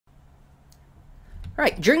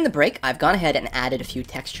Alright, during the break, I've gone ahead and added a few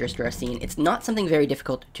textures to our scene. It's not something very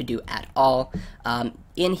difficult to do at all.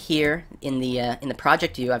 In here, in the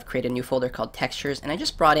project view, I've created a new folder called Textures, and I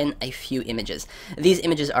just brought in a few images. These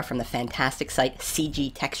images are from the fantastic site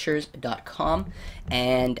cgtextures.com,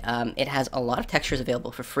 and it has a lot of textures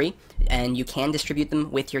available for free, and you can distribute them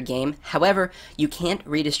with your game. However, you can't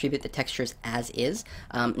redistribute the textures as is,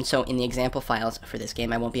 and so in the example files for this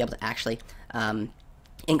game, I won't be able to actually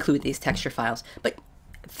include these texture files, but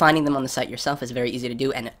finding them on the site yourself is very easy to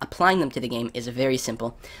do, and applying them to the game is very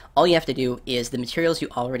simple. All you have to do is the materials you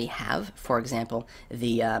already have, for example,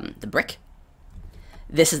 the brick.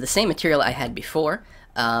 This is the same material I had before,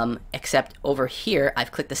 except over here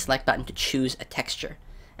I've clicked the select button to choose a texture,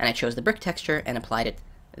 and I chose the brick texture and applied it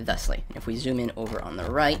thusly. If we zoom in over on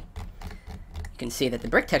the right, you can see that the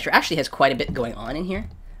brick texture actually has quite a bit going on in here,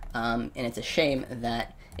 and it's a shame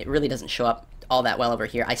that it really doesn't show up all that well over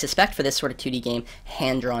here. I suspect for this sort of 2D game,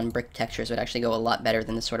 hand-drawn brick textures would actually go a lot better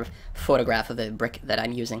than the sort of photograph of a brick that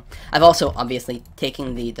I'm using. I've also obviously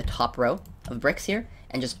taken the top row of bricks here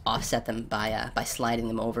and just offset them by sliding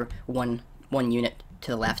them over one unit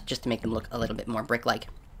to the left, just to make them look a little bit more brick-like.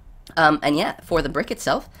 And yeah, for the brick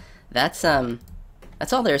itself, that's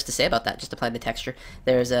all there is to say about that. Just apply the texture.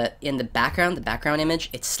 There's in the background image,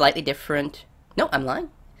 it's slightly different. No, I'm lying.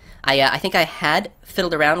 I think I had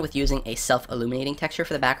fiddled around with using a self-illuminating texture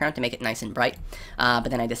for the background to make it nice and bright, but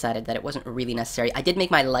then I decided that it wasn't really necessary. I did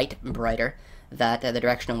make my light brighter, the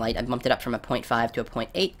directional light. I bumped it up from a 0.5 to a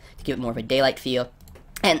 0.8 to give it more of a daylight feel.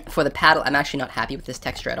 And for the paddle, I'm actually not happy with this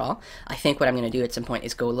texture at all. I think what I'm going to do at some point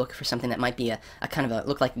is go look for something that might be a kind of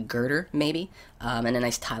look like a girder, maybe, and a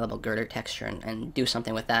nice tileable girder texture, and do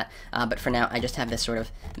something with that. But for now, I just have this sort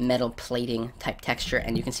of metal plating type texture,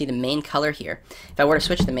 and you can see the main color here. If I were to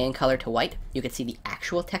switch the main color to white, you could see the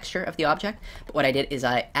actual texture of the object. But what I did is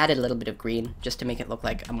I added a little bit of green just to make it look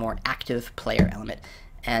like a more active player element.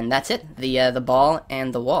 And that's it. The ball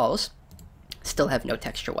and the walls still have no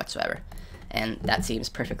texture whatsoever. And that seems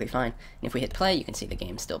perfectly fine. And if we hit play, you can see the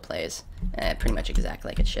game still plays pretty much exactly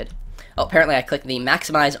like it should. Oh, apparently I clicked the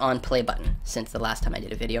maximize on play button since the last time I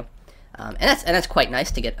did a video. And that's quite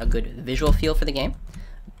nice to get a good visual feel for the game.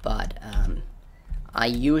 But I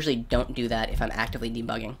usually don't do that if I'm actively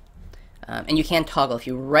debugging. And you can toggle. If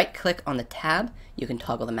you right-click on the tab, you can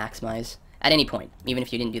toggle the maximize at any point, even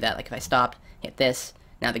if you didn't do that. Like if I stopped, hit this,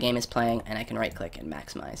 now the game is playing, and I can right-click and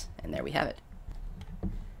maximize. And there we have it.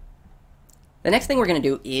 The next thing we're going to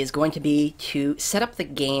do is going to be to set up the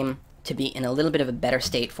game to be in a little bit of a better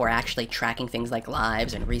state for actually tracking things like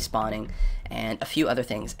lives and respawning and a few other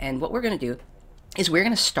things. And what we're going to do is we're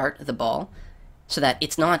going to start the ball so that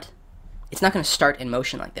it's not going to start in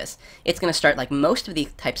motion like this. It's going to start like most of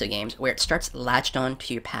these types of games where it starts latched on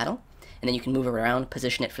to your paddle, and then you can move it around,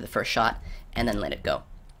 position it for the first shot, and then let it go.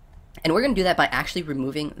 And we're going to do that by actually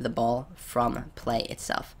removing the ball from play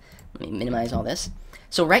itself. Let me minimize all this.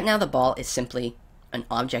 So right now the ball is simply an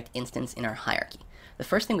object instance in our hierarchy. The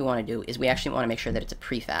first thing we want to do is we actually want to make sure that it's a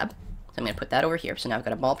prefab. So I'm going to put that over here. So now I've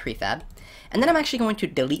got a ball prefab. And then I'm actually going to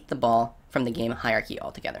delete the ball from the game hierarchy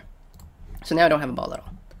altogether. So now I don't have a ball at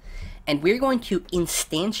all. And we're going to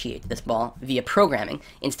instantiate this ball via programming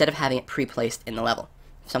instead of having it pre-placed in the level.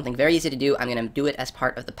 Something very easy to do. I'm going to do it as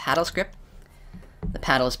part of the paddle script. The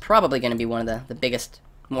paddle is probably going to be one of the biggest,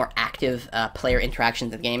 more active player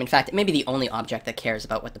interactions of the game. In fact, it may be the only object that cares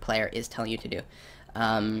about what the player is telling you to do.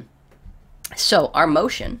 So our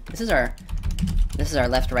motion, this is our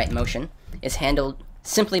left-right motion, is handled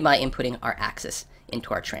simply by inputting our axis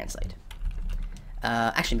into our translate.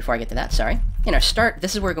 Actually, before I get to that, sorry. In our start,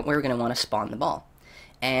 this is where we're going to want to spawn the ball.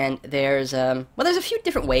 And there's a few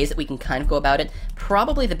different ways that we can kind of go about it.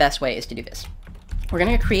 Probably the best way is to do this. We're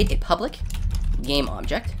going to create a public game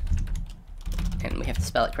object. And we have to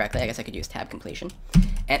spell it correctly. I guess I could use tab completion.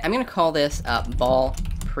 And I'm going to call this ball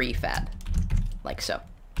prefab, like so.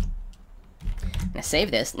 I'm going to save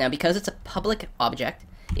this. Now, because it's a public object,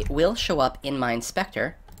 it will show up in my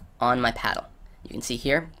inspector on my paddle. You can see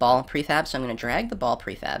here, ball prefab, so I'm going to drag the ball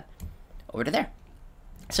prefab over to there.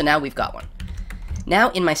 So now we've got one. Now,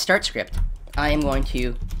 in my start script, I am going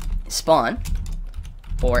to spawn,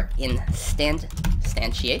 or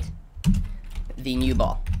instantiate, the new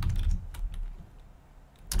ball.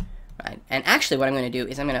 Right. And actually what I'm going to do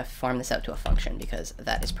is I'm going to farm this out to a function because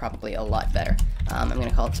that is probably a lot better. I'm going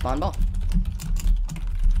to call it spawn ball.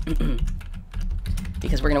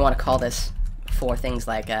 Because we're going to want to call this for things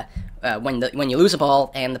like when you lose a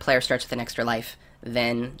ball and the player starts with an extra life,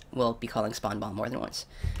 then we'll be calling spawn ball more than once.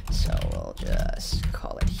 So we'll just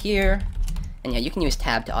call it here. And yeah, you can use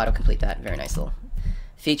tab to autocomplete that. Very nice little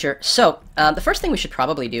feature. So the first thing we should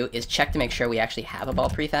probably do is check to make sure we actually have a ball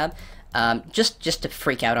prefab, just to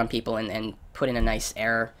freak out on people and put in a nice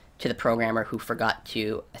error to the programmer who forgot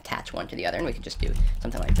to attach one to the other. And we can just do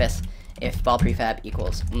something like this. If ball prefab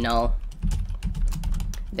equals null,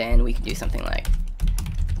 then we can do something like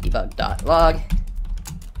debug.log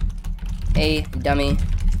a dummy,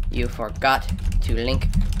 you forgot to link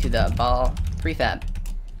to the ball prefab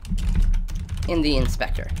in the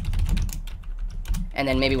inspector. And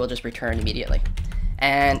then maybe we'll just return immediately.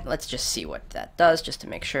 And let's just see what that does, just to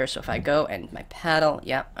make sure. So if I go and my paddle,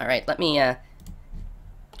 yeah, all right, let me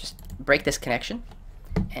just break this connection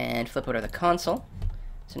and flip over to the console.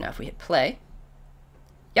 So now if we hit play,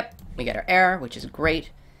 yep, we get our error, which is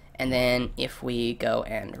great. And then if we go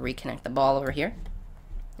and reconnect the ball over here,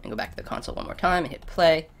 and go back to the console one more time and hit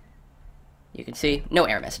play, you can see no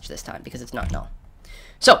error message this time because it's not null.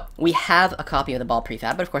 So we have a copy of the ball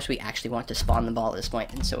prefab, but of course we actually want to spawn the ball at this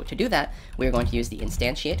point. And so to do that, we are going to use the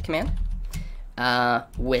instantiate command,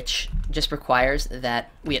 which just requires that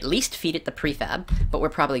we at least feed it the prefab, but we're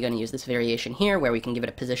probably going to use this variation here where we can give it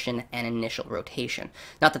a position and initial rotation.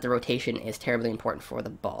 Not that the rotation is terribly important for the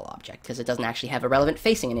ball object, because it doesn't actually have a relevant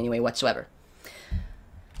facing in any way whatsoever.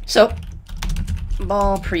 So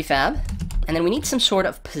ball prefab, and then we need some sort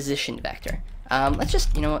of position vector. Let's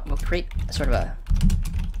just, you know what, we'll create a sort of a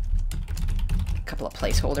couple of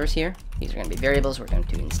placeholders here. These are going to be variables. We're going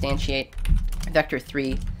to instantiate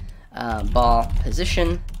vector3 ball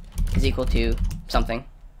position is equal to something,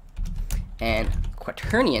 and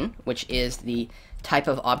quaternion, which is the type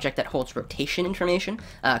of object that holds rotation information.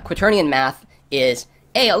 Quaternion math is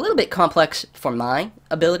a little bit complex for my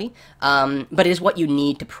ability, but it is what you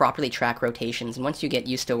need to properly track rotations, and once you get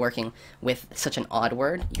used to working with such an odd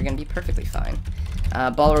word, you're going to be perfectly fine.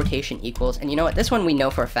 Ball rotation equals, and you know what, this one we know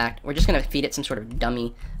for a fact, we're just going to feed it some sort of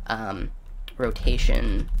dummy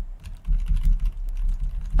rotation.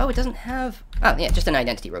 Oh, it doesn't have, oh yeah, just an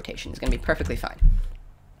identity rotation is going to be perfectly fine.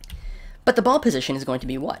 But the ball position is going to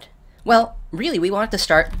be what? Well, really, we want it to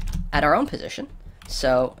start at our own position,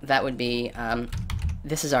 so that would be,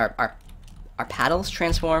 this is our paddles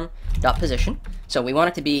transform dot position. So we want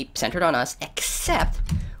it to be centered on us, except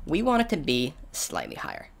we want it to be slightly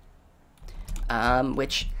higher.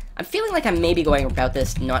 Which I'm feeling like I'm maybe going about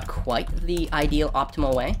this not quite the ideal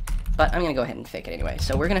optimal way, but I'm going to go ahead and fake it anyway.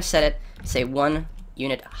 So we're going to set it, say, 1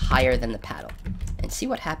 unit higher than the paddle, and see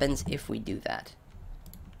what happens if we do that.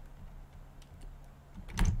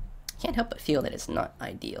 Can't help but feel that it's not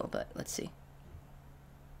ideal, but let's see.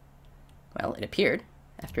 Well, it appeared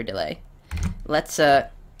after a delay. Let's, our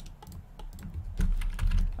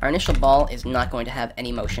initial ball is not going to have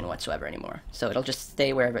any motion whatsoever anymore, so it'll just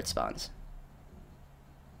stay wherever it spawns.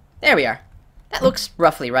 There we are. That looks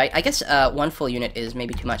roughly right. I guess 1 full unit is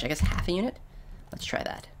maybe too much. I guess half a unit? Let's try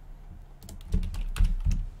that.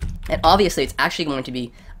 And obviously it's actually going to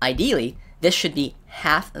be, ideally, this should be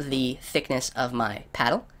half the thickness of my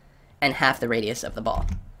paddle and half the radius of the ball.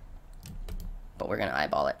 But we're going to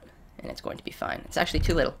eyeball it, and it's going to be fine. It's actually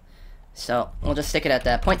too little. So we'll just stick it at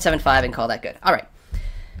 0.75 and call that good. All right.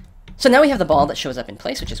 So now we have the ball that shows up in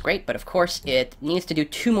place, which is great, but of course it needs to do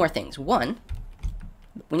 2 more things. One,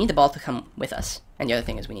 we need the ball to come with us, and the other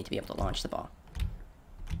thing is we need to be able to launch the ball.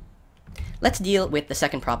 Let's deal with the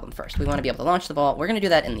second problem first. We want to be able to launch the ball. We're going to do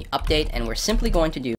that in the update, and we're simply going to do